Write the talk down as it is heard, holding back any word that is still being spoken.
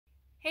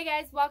Hey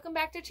guys, welcome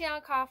back to Channel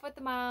Cough with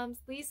the Moms.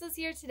 Lisa's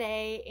here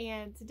today,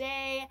 and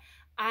today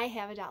I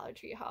have a Dollar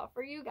Tree haul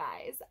for you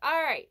guys.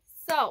 Alright,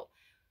 so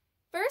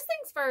first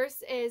things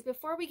first is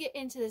before we get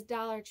into this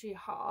Dollar Tree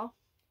haul,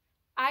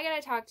 I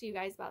gotta talk to you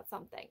guys about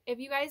something. If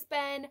you guys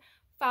been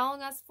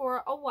following us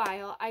for a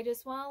while, I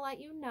just want to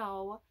let you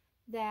know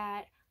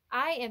that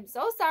I am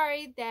so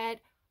sorry that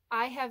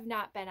I have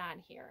not been on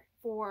here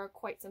for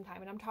quite some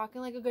time, and I'm talking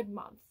like a good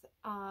month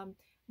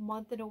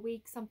and a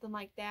week, something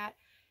like that.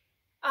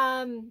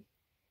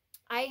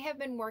 I have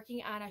been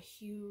working on a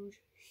huge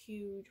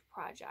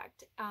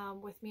project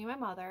with me and my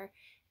mother,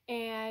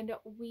 and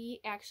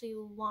we actually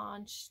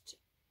launched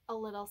a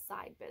little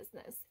side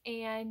business,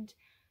 and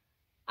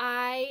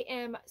I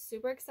am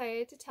super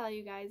excited to tell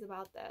you guys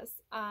about this.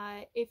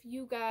 If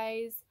you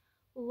guys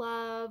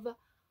love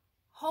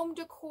home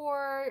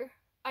decor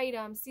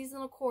items,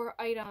 seasonal decor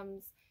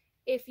items,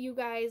 if you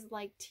guys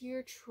like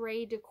tier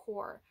tray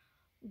decor,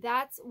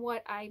 that's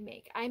what I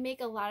make. I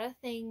make a lot of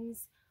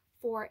things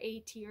for a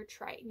tier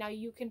tray. Now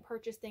you can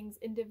purchase things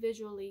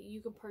individually.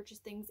 You can purchase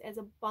things as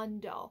a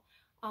bundle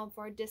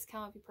for a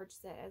discount if you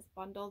purchase it as a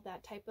bundle,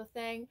 that type of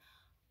thing.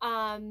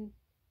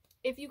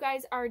 If you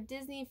guys are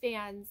Disney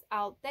fans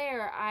out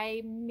there,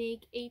 I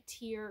make a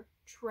tier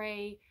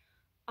tray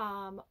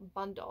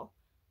bundle.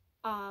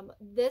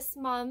 This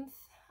month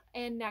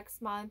and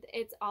next month,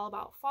 it's all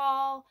about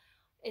fall.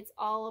 It's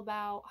all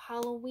about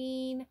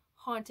Halloween,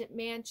 Haunted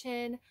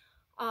Mansion,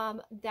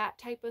 that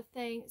type of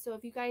thing. So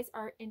if you guys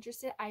are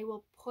interested, I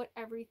will put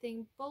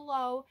everything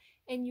below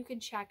and you can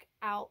check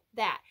out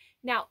that.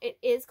 Now, it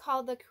is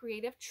called the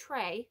Creative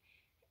Tray,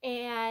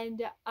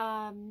 and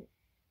I'm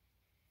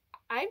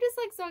just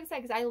like so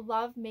excited because I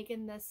love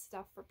making this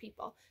stuff for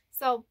people.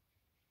 So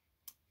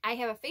I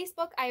have a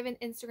Facebook, I have an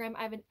Instagram,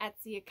 I have an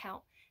Etsy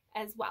account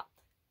as well.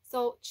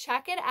 So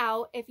check it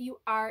out if you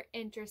are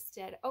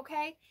interested,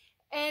 okay?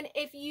 And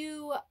if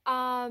you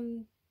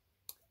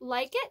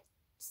like it,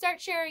 start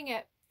sharing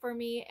it for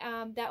me.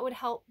 That would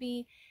help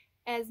me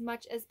as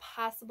much as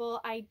possible.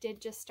 I did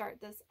just start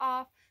this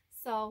off,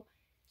 so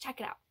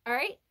check it out. All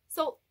right,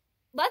 so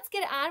let's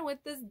get on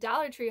with this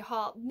Dollar Tree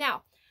haul.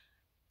 Now,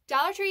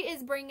 Dollar Tree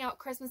is bringing out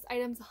Christmas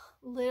items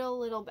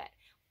little bit,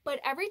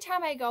 but every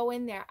time I go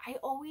in there, I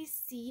always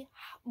see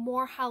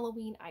more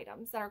Halloween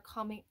items that are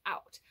coming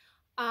out.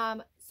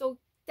 So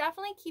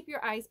definitely keep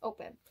your eyes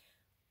open.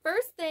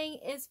 First thing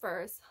is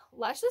first,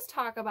 let's just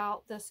talk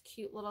about this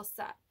cute little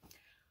set.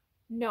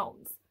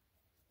 Gnomes.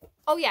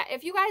 Oh yeah,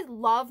 if you guys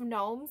love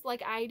gnomes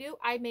like I do,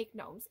 I make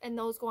gnomes, and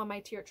those go on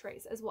my tier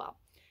trays as well.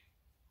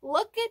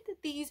 Look at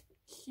these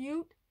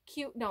cute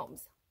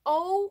gnomes.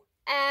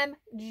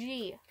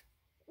 OMG.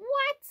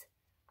 What?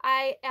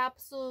 I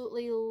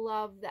absolutely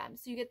love them.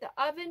 So you get the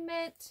oven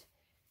mitt,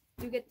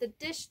 you get the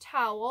dish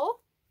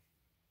towel.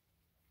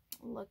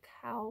 Look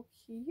how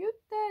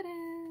cute that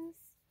is.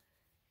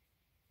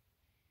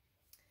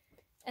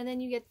 And then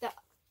you get the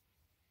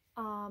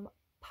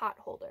pot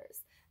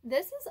holders.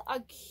 This is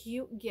a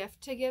cute gift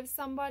to give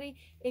somebody.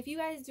 If you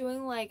guys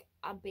doing like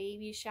a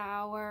baby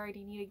shower and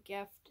you need a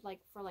gift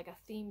like for like a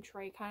theme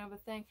tray kind of a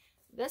thing,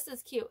 this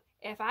is cute.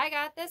 If I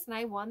got this and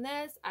I won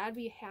this, I'd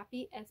be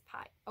happy as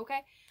pie, okay?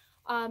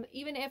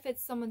 Even if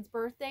it's someone's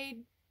birthday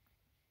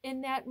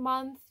in that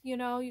month, you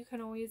know, you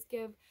can always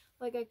give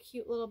like a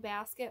cute little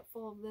basket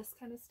full of this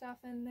kind of stuff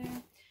in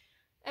there.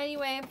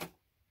 Anyway,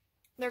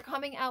 they're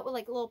coming out with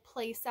like little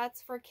play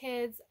sets for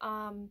kids,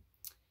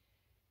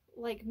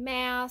 like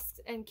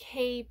masks and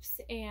capes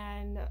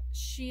and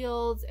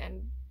shields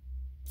and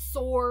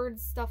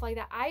swords, stuff like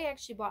that. I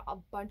actually bought a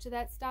bunch of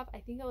that stuff. I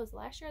think it was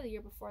last year or the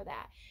year before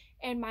that,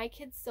 and my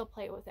kids still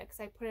play with it because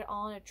I put it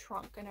all in a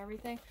trunk and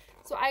everything.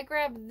 So I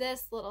grabbed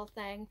this little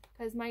thing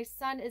because my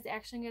son is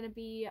actually going to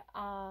be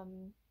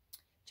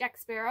Jack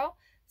Sparrow.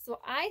 So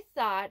I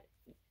thought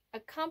a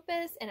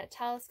compass and a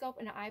telescope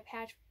and an eye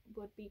patch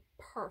would be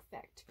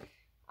perfect.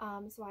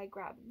 So I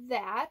grabbed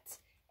that.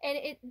 And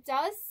it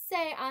does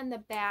say on the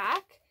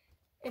back,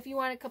 if you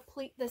want to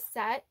complete the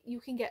set,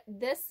 you can get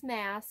this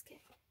mask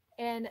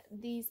and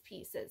these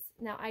pieces.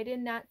 Now, I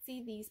did not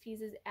see these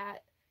pieces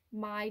at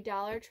my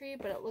Dollar Tree,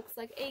 but it looks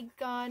like a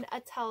gun, a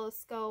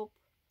telescope.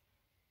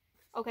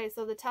 Okay,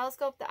 so the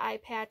telescope, the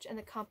eye patch, and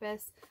the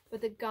compass,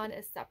 but the gun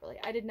is separately.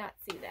 I did not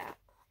see that.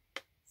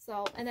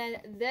 So, and then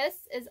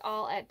this is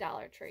all at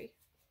Dollar Tree.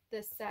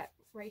 This set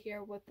right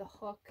here with the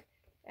hook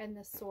and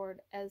the sword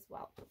as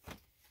well.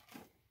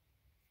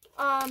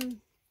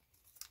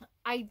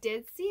 I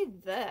did see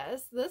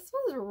this. This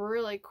was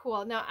really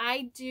cool. Now,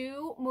 I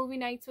do movie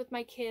nights with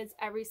my kids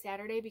every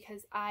Saturday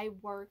because I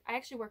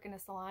actually work in a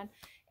salon,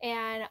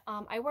 and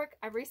I work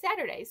every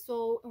Saturday.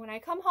 So when I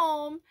come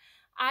home,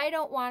 I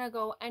don't want to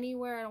go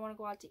anywhere. I don't want to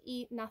go out to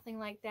eat, nothing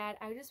like that.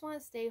 I just want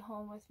to stay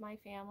home with my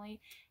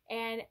family,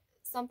 and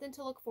something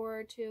to look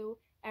forward to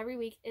every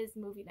week is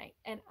movie night,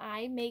 and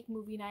I make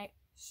movie night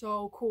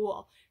so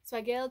cool. So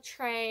I get a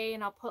tray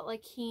and I'll put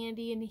like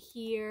candy in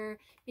here,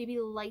 maybe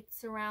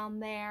lights around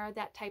there,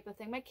 that type of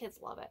thing. My kids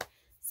love it.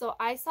 So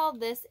I saw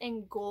this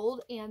in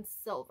gold and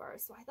silver.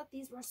 So I thought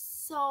these were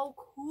so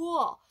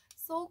cool.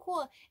 So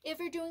cool. If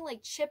you're doing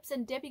like chips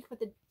and dip, you can put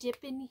the dip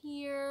in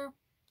here.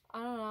 I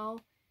don't know.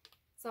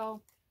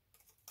 So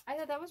I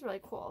thought that was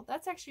really cool.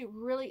 That's actually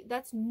really,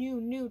 that's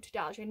new to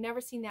Dollar Tree. I've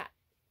never seen that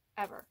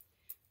ever.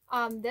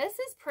 This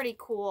is pretty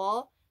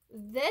cool.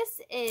 This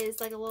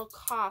is like a little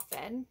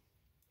coffin.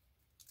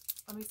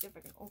 Let me see if I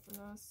can open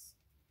this.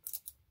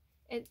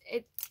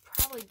 It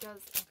probably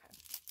does.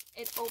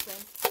 Okay. It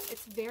opens.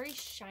 It's very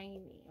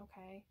shiny.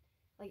 Okay.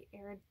 Like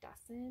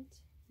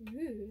iridescent.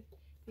 Ooh.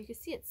 You can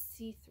see it's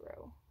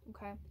see-through.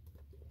 Okay.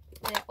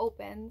 And it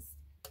opens.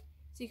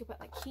 So you can put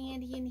like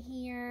candy in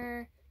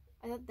here.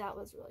 I thought that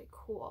was really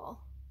cool.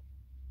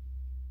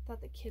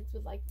 Thought the kids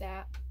would like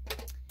that.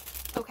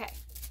 Okay.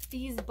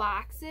 These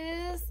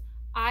boxes,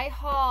 I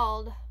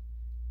hauled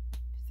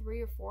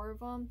 3 or 4 of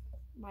them.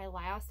 My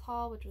last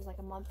haul, which was like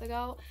a month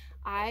ago.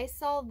 I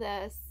saw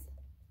this.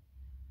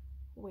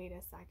 Wait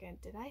a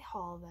second. Did I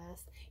haul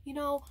this? You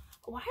know,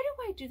 why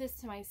do I do this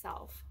to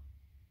myself?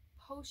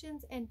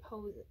 Potions and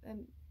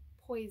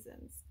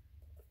poisons.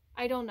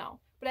 I don't know.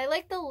 But I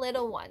like the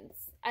little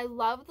ones. I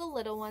love the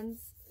little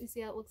ones. You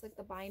see how it looks like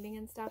the binding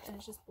and stuff, and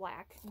it's just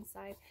black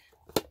inside.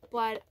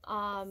 But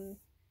I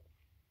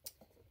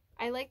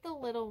like the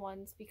little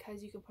ones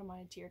because you can put them on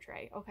a tier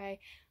tray, okay?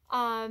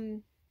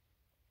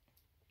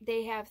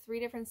 They have 3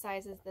 different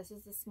sizes. This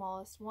is the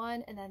smallest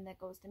one, and then that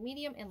goes to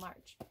medium and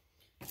large.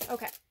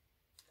 Okay.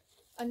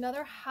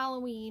 Another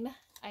Halloween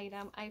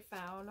item I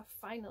found,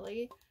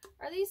 finally,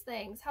 are these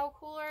things. How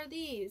cool are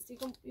these?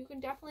 You can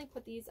definitely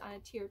put these on a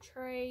tier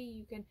tray.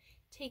 You can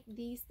take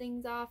these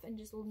things off and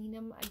just lean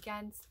them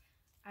against,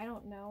 I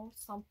don't know,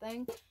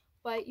 something.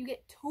 But you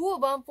get 2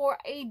 of them for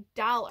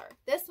 $1.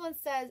 This one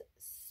says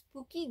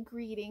Spooky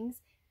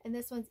Greetings, and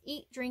this one's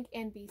Eat, Drink,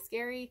 and Be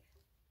Scary.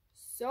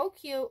 So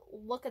cute.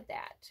 Look at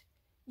that.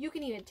 You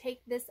can even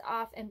take this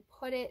off and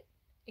put it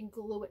and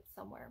glue it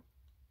somewhere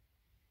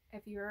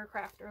if you're a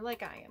crafter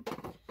like I am.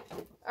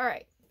 All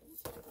right.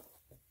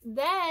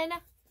 Then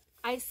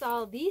I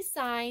saw these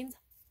signs.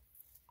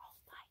 Oh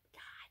my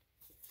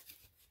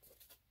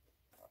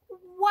God.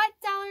 What,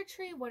 Dollar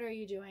Tree? What are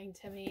you doing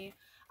to me?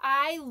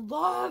 I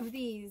love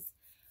these.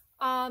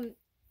 My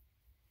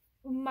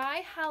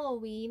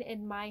Halloween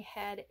in my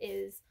head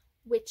is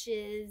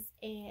witches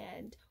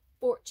and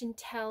fortune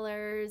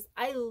tellers.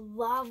 I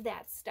love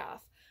that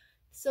stuff.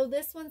 So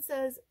this one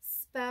says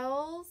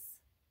spells.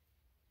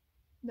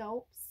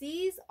 No,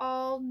 sees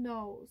all,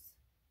 knows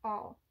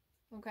all.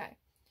 Okay.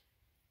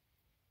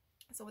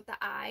 So with the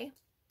I.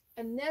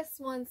 And this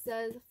one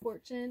says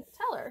fortune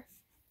teller.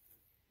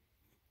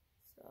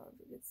 So if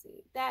you can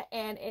see that.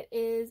 And it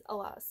is a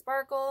lot of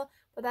sparkle,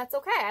 but that's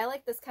okay. I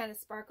like this kind of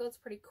sparkle. It's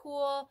pretty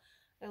cool.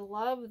 I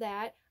love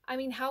that. I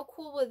mean, how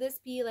cool would this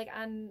be like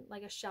on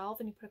like a shelf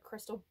and you put a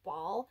crystal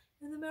ball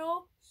in the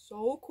middle?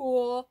 So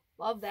cool.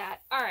 Love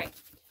that. All right.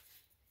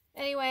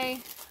 Anyway,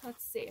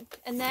 let's see.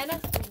 And then,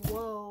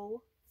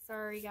 whoa.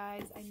 Sorry,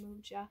 guys. I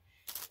moved ya.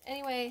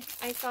 Anyway,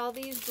 I saw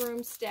these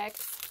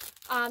broomsticks.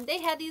 They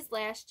had these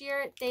last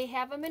year. They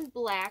have them in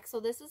black.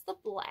 So this is the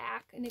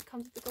black. And it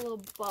comes with a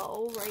little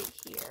bow right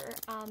here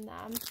on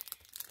them.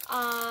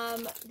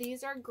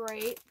 These are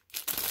great.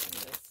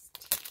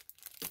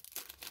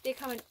 They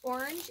come in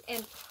orange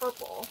and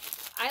purple.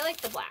 I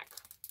like the black.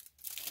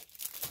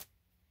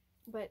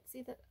 But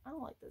see that I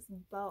don't like this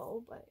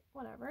bow, but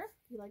whatever.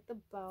 If you like the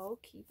bow,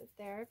 keep it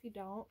there. If you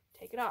don't,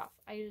 take it off.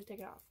 I usually take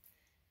it off.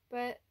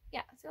 But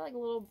yeah, so they're like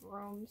little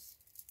brooms.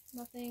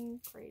 Nothing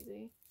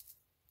crazy.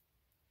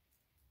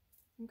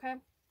 Okay.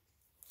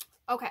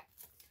 Okay.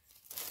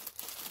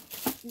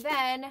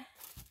 Then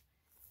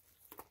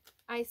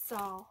I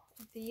saw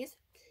these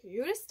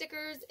cutest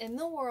stickers in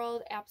the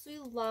world.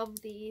 Absolutely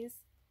love these.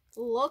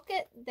 Look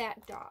at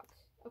that dog.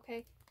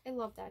 Okay. I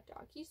love that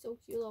dog. He's so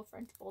cute, little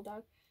French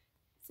bulldog.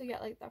 So you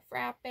got like the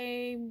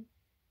frappes,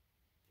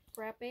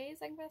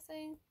 I'm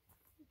guessing.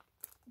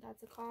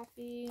 That's a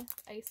coffee,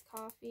 iced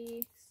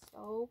coffee.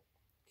 So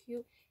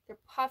cute. They're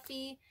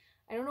puffy.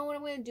 I don't know what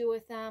I'm going to do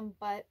with them,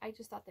 but I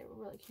just thought they were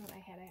really cute. I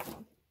had to have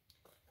them.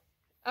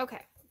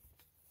 Okay.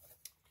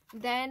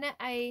 Then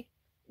I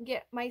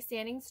get my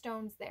sanding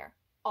stones there.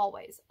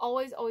 Always,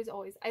 always, always,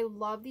 always. I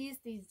love these.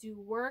 These do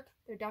work.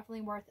 They're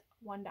definitely worth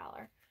 $1.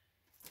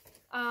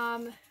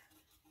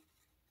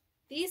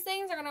 These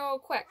things are going to go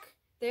quick.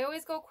 They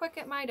always go quick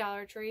at my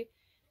Dollar Tree.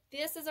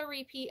 This is a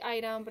repeat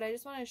item, but I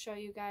just want to show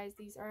you guys.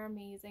 These are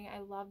amazing. I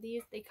love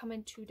these. They come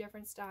in 2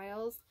 different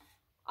styles.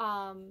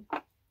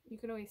 You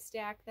can always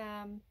stack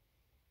them,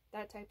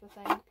 that type of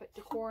thing. Put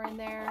decor in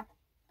there.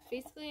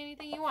 Basically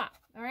anything you want.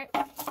 All right.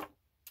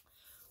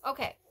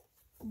 Okay.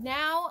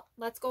 Now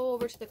let's go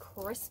over to the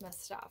Christmas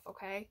stuff.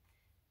 Okay.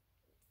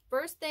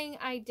 First thing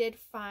I did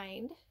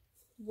find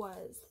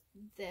was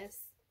this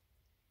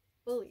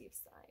believe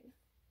sign.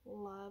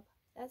 Love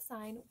that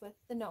sign with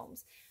the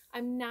gnomes.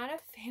 I'm not a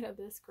fan of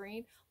this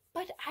green,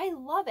 but I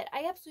love it.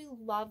 I absolutely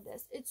love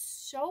this. It's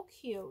so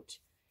cute.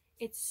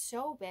 It's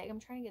so big. I'm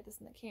trying to get this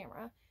in the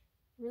camera.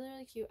 Really,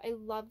 really cute. I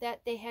love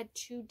that they had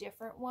 2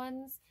 different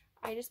ones.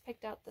 I just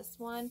picked out this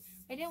one.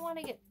 I didn't want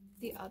to get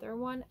the other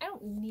one. I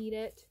don't need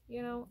it,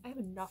 you know. I have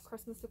enough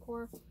Christmas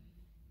decor.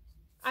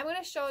 I'm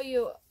going to show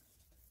you.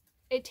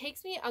 It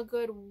takes me a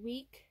good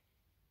week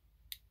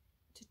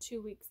to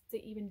 2 weeks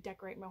to even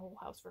decorate my whole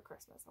house for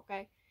Christmas,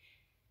 okay?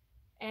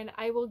 And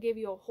I will give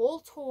you a whole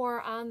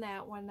tour on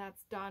that when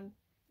that's done,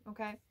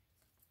 okay?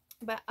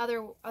 But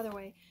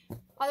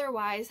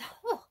otherwise,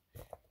 oh,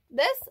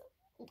 this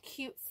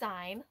cute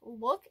sign,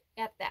 look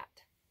at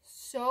that.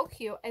 So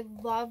cute. I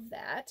love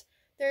that.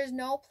 There's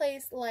no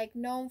place like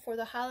known for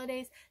the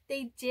holidays.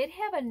 They did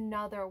have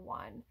another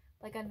one,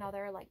 like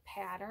another like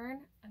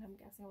pattern, and I'm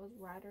guessing it was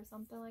red or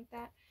something like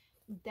that.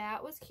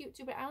 That was cute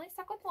too, but I only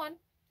stuck with one.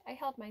 I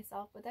held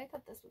myself, but I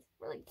thought this was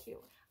really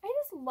cute. I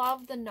just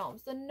love the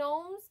gnomes. The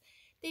gnomes,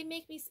 they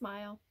make me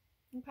smile.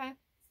 Okay?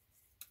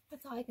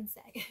 That's all I can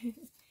say.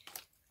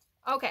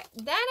 Okay,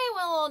 then I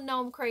went a little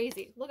gnome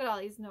crazy. Look at all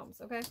these gnomes,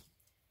 okay?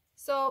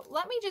 So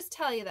let me just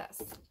tell you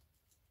this.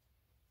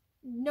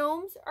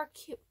 Gnomes are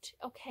cute,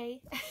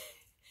 okay?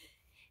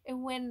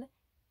 And when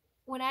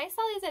I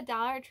saw these at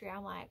Dollar Tree,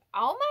 I'm like,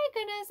 oh my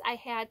goodness, I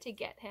had to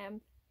get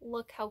him.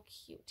 Look how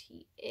cute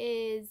he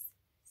is.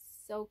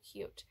 So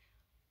cute.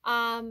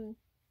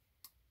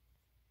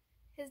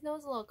 His nose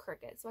is a little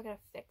crooked, so I gotta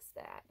fix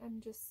that.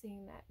 I'm just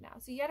seeing that now.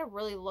 So you gotta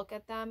really look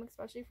at them,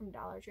 especially from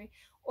Dollar Tree.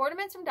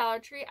 Ornaments from Dollar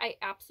Tree, I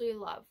absolutely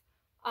love.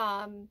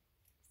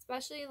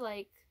 Especially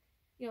like,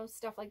 you know,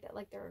 stuff like that,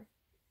 like their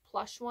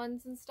plush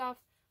ones and stuff.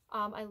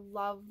 I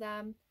love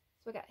them.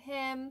 So I got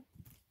him.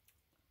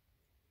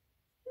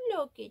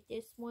 Look at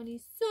this one.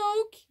 He's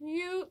so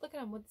cute. Look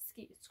at him with the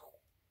skis.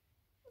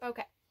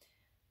 Okay.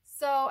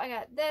 So I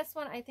got this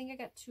one. I think I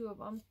got 2 of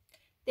them.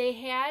 They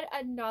had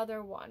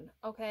another one,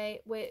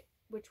 okay,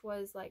 which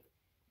was like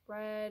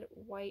red,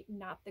 white,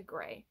 not the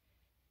gray.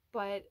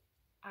 But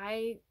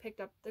I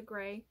picked up the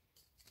gray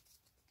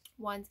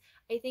ones.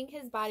 I think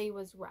his body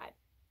was red.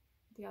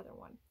 The other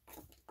one.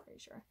 Pretty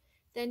sure.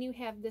 Then you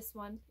have this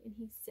one, and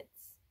he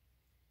sits.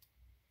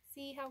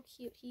 See how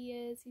cute he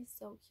is? He's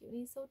so cute.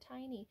 He's so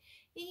tiny.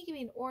 He can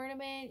be an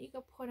ornament. You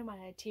could put him on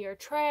a tier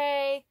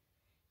tray.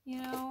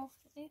 You know,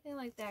 anything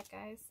like that,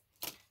 guys.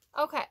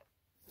 Okay.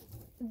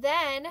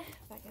 Then,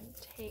 if I can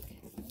take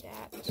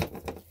that.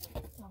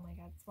 Oh my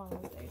god, it's one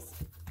of those days.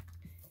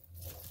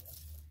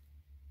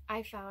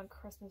 I found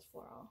Christmas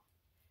floral.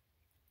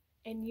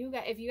 And you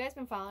guys, if you guys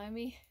been following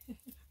me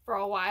for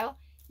a while,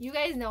 you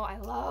guys know I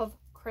love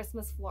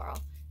Christmas floral.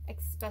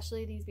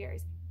 Especially these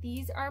berries.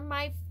 These are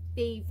my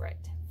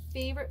favorite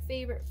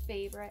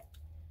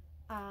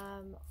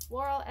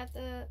floral at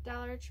the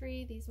Dollar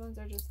Tree. These ones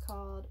are just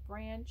called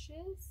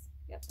branches.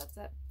 Yep, that's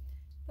it.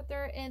 But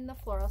they're in the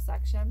floral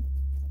section.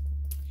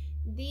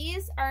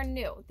 These are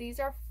new. These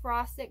are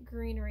frosted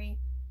greenery.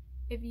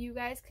 If you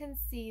guys can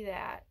see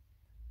that,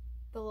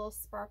 the little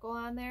sparkle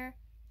on there,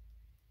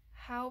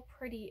 how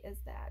pretty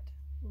is that?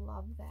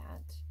 Love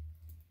that.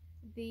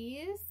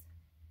 These,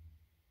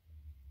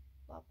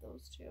 love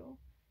those too.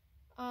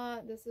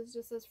 This is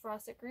just this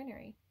frosted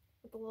greenery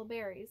with the little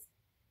berries.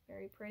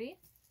 Very pretty.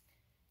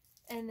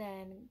 And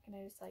then, can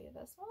I just tell you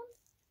this one?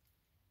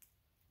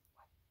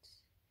 What?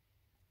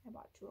 I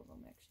bought 2 of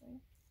them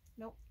actually.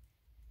 Nope.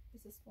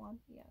 Is this one?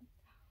 Yeah.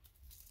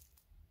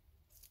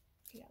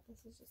 Yeah,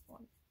 this is just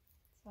one.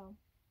 So,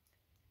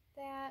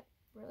 that,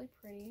 really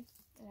pretty.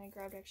 And I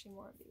grabbed actually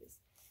more of these.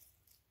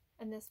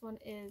 And this one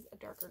is a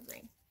darker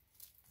green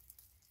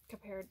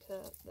compared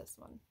to this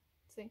one.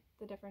 See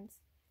the difference?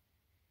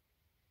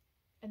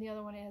 And the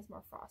other one, it has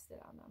more frosted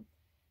on them.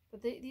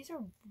 But these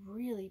are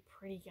really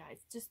pretty,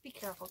 guys. Just be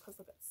careful because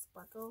look at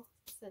Sparkle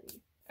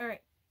City.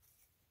 Alright.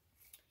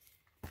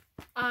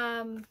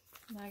 Now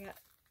I got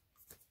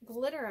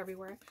glitter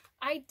everywhere.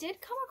 I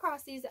did come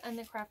across these in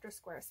the Crafter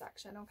Square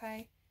section,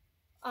 okay?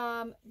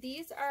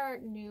 These are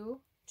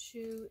new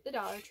to the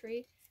Dollar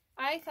Tree.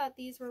 I thought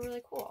these were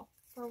really cool.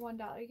 For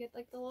 $1, you get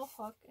like the little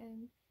hook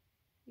and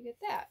you get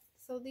that.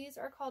 So these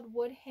are called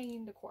wood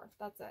hanging decor.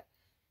 That's it.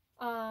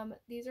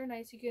 These are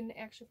nice. You can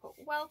actually put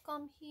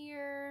welcome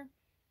here.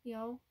 You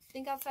know,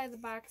 think outside the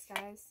box,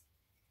 guys.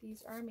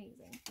 These are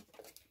amazing.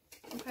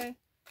 Okay.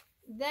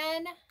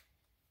 Then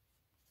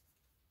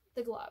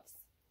the gloves.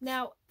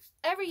 Now,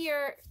 every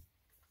year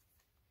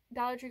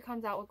Dollar Tree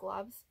comes out with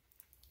gloves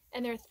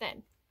and they're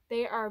thin.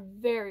 They are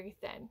very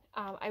thin.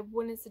 I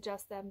wouldn't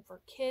suggest them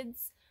for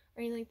kids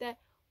or anything like that.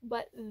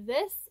 But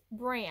this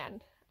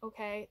brand,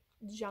 okay,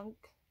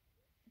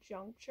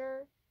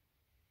 Juncture,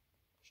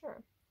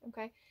 sure,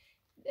 okay,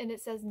 and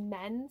it says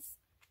men's.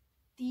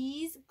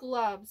 These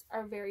gloves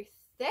are very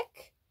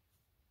thick.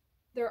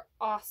 They're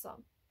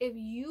awesome. If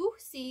you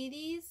see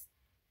these,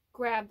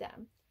 grab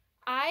them.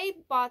 I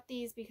bought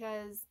these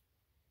because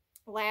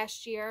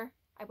last year,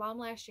 I bought them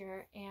last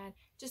year, and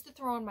just to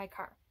throw in my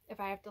car if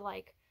I have to,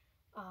 like,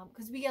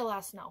 because we get a lot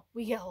of snow.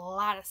 We get a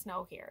lot of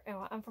snow here, and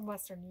I'm from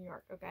Western New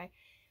York, okay?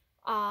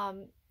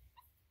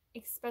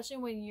 Especially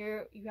when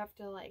you have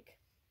to like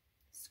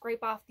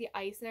scrape off the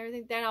ice and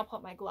everything, then I'll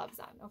put my gloves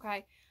on,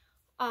 okay?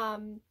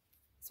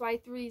 So I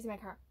threw these in my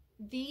car.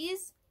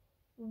 These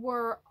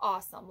were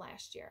awesome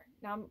last year.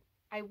 Now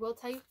I will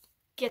tell you,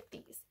 get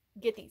these.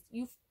 get these.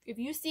 If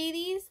you see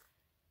these,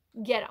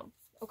 get them,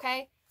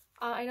 okay?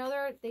 I know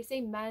they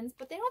say men's,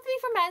 but they don't have to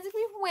be for men's. It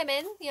can be for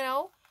women, you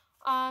know.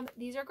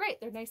 These are great.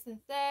 They're nice and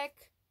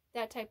thick,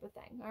 that type of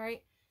thing, all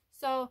right?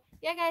 So,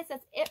 yeah, guys,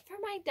 that's it for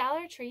my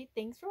Dollar Tree.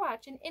 Thanks for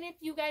watching. And if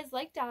you guys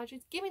like Dollar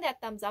Trees, give me that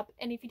thumbs up.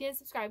 And if you didn't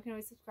subscribe, you can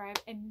always subscribe.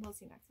 And we'll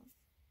see you next one.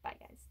 Bye,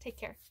 guys. Take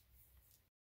care.